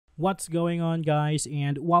What's going on, guys,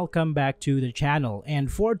 and welcome back to the channel.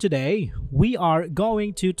 And for today, we are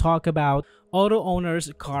going to talk about auto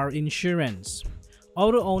owners car insurance.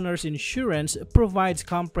 Auto owners insurance provides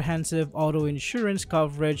comprehensive auto insurance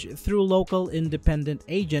coverage through local independent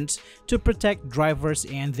agents to protect drivers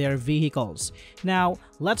and their vehicles. Now,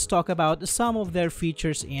 let's talk about some of their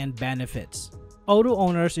features and benefits. Auto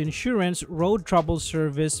Owners Insurance Road Trouble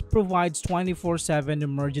Service provides 24/7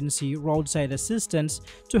 emergency roadside assistance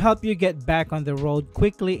to help you get back on the road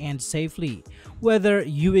quickly and safely. Whether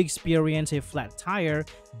you experience a flat tire,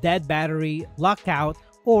 dead battery, lockout,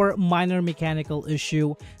 or minor mechanical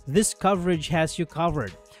issue, this coverage has you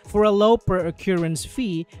covered. For a low per occurrence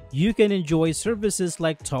fee, you can enjoy services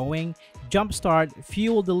like towing, jump start,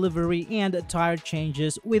 fuel delivery, and tire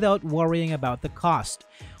changes without worrying about the cost.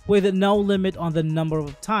 With no limit on the number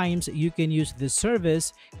of times you can use this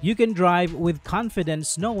service, you can drive with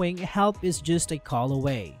confidence knowing help is just a call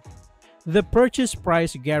away. The purchase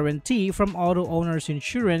price guarantee from Auto Owners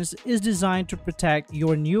Insurance is designed to protect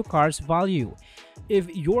your new car's value.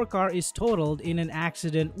 If your car is totaled in an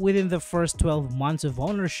accident within the first 12 months of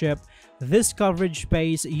ownership, this coverage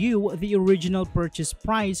pays you the original purchase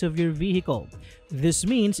price of your vehicle. This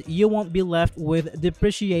means you won't be left with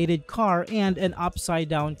depreciated car and an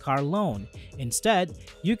upside-down car loan. Instead,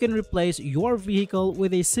 you can replace your vehicle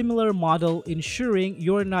with a similar model, ensuring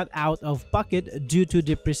you're not out of pocket due to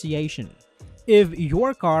depreciation. If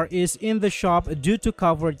your car is in the shop due to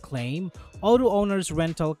covered claim, Auto Owners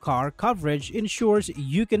Rental Car Coverage ensures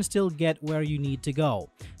you can still get where you need to go.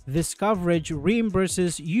 This coverage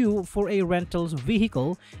reimburses you for a rental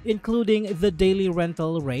vehicle, including the daily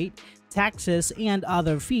rental rate, taxes, and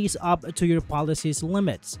other fees up to your policy's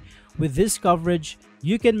limits. With this coverage,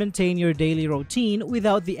 you can maintain your daily routine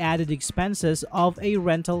without the added expenses of a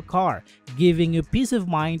rental car, giving you peace of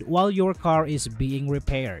mind while your car is being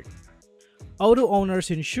repaired. Auto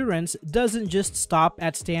Owners Insurance doesn't just stop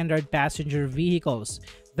at standard passenger vehicles.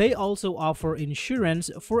 They also offer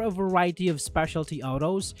insurance for a variety of specialty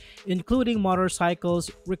autos, including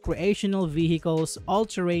motorcycles, recreational vehicles,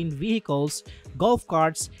 all-terrain vehicles, golf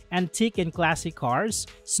carts, antique and classic cars,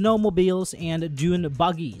 snowmobiles, and dune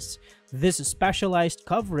buggies. This specialized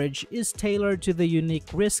coverage is tailored to the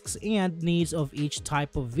unique risks and needs of each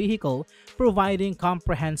type of vehicle, providing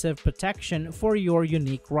comprehensive protection for your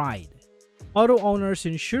unique ride. Auto Owners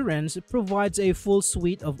Insurance provides a full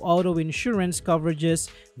suite of auto insurance coverages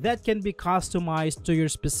that can be customized to your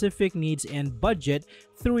specific needs and budget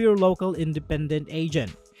through your local independent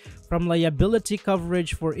agent. From liability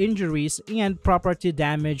coverage for injuries and property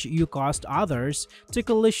damage you caused others, to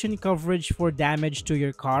collision coverage for damage to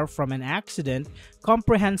your car from an accident,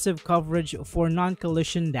 comprehensive coverage for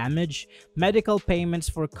non-collision damage, medical payments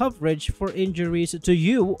for coverage for injuries to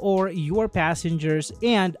you or your passengers,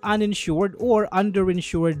 and uninsured or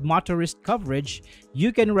underinsured motorist coverage,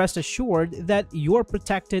 you can rest assured that you're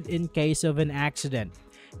protected in case of an accident.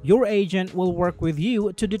 Your agent will work with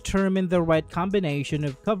you to determine the right combination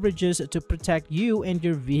of coverages to protect you and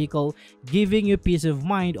your vehicle, giving you peace of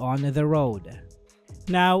mind on the road.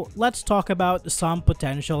 Now, let's talk about some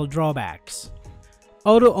potential drawbacks.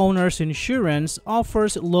 Auto Owners Insurance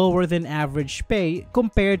offers lower than average pay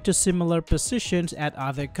compared to similar positions at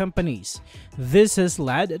other companies. This has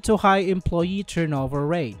led to high employee turnover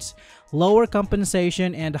rates. Lower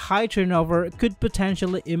compensation and high turnover could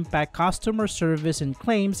potentially impact customer service and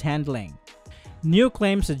claims handling. New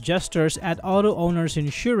claims adjusters at Auto Owners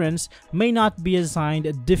Insurance may not be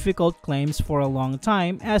assigned difficult claims for a long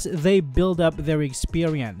time as they build up their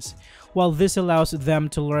experience. While this allows them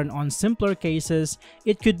to learn on simpler cases,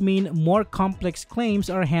 it could mean more complex claims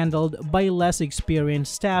are handled by less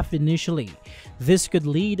experienced staff initially. This could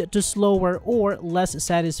lead to slower or less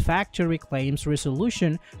satisfactory claims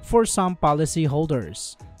resolution for some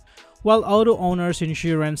policyholders. While Auto Owners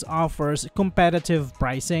Insurance offers competitive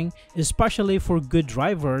pricing, especially for good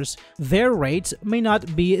drivers, their rates may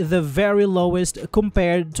not be the very lowest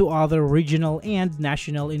compared to other regional and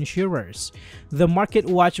national insurers. The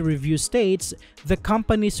MarketWatch review states the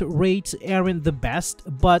company's rates aren't the best,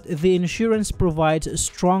 but the insurance provides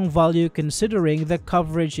strong value considering the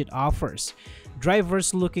coverage it offers.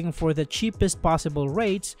 Drivers looking for the cheapest possible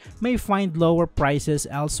rates may find lower prices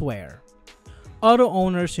elsewhere. Auto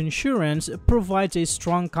Owners Insurance provides a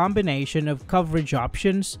strong combination of coverage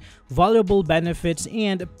options, valuable benefits,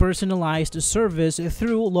 and personalized service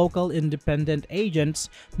through local independent agents,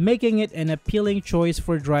 making it an appealing choice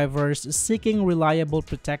for drivers seeking reliable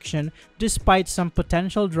protection despite some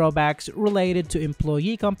potential drawbacks related to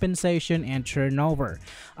employee compensation and turnover.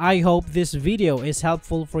 I hope this video is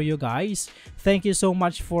helpful for you guys. Thank you so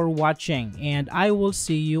much for watching, and I will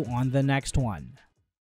see you on the next one.